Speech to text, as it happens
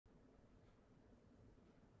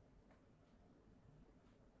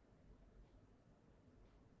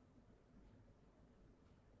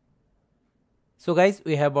So guys,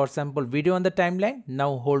 we have our sample video on the timeline.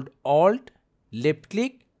 Now hold Alt, left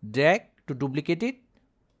click, drag to duplicate it.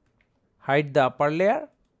 Hide the upper layer.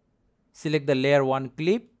 Select the layer 1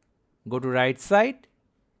 clip. Go to right side,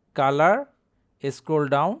 color, scroll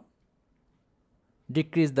down.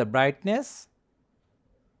 Decrease the brightness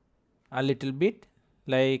a little bit,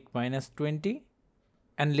 like -20,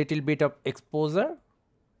 and little bit of exposure.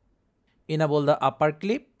 Enable the upper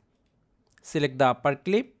clip. Select the upper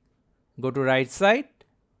clip. Go to right side,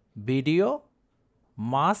 video,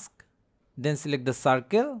 mask, then select the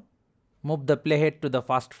circle, move the playhead to the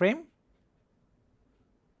first frame,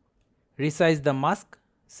 resize the mask,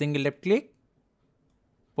 single left click,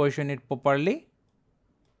 position it properly.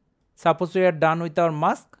 Suppose we are done with our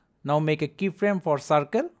mask, now make a keyframe for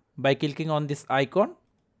circle by clicking on this icon,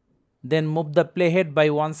 then move the playhead by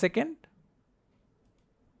 1 second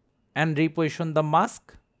and reposition the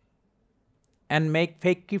mask. And make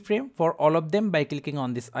fake keyframe for all of them by clicking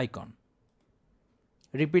on this icon.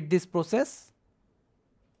 Repeat this process.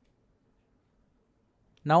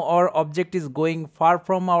 Now our object is going far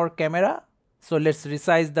from our camera, so let's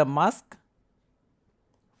resize the mask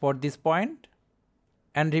for this point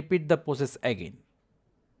and repeat the process again.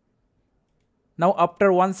 Now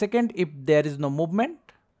after 1 second, if there is no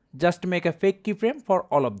movement, just make a fake keyframe for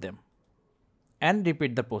all of them and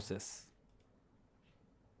repeat the process.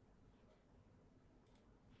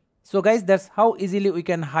 So guys, that's how easily we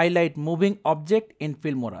can highlight moving object in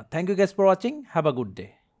Filmora. Thank you guys for watching. Have a good day.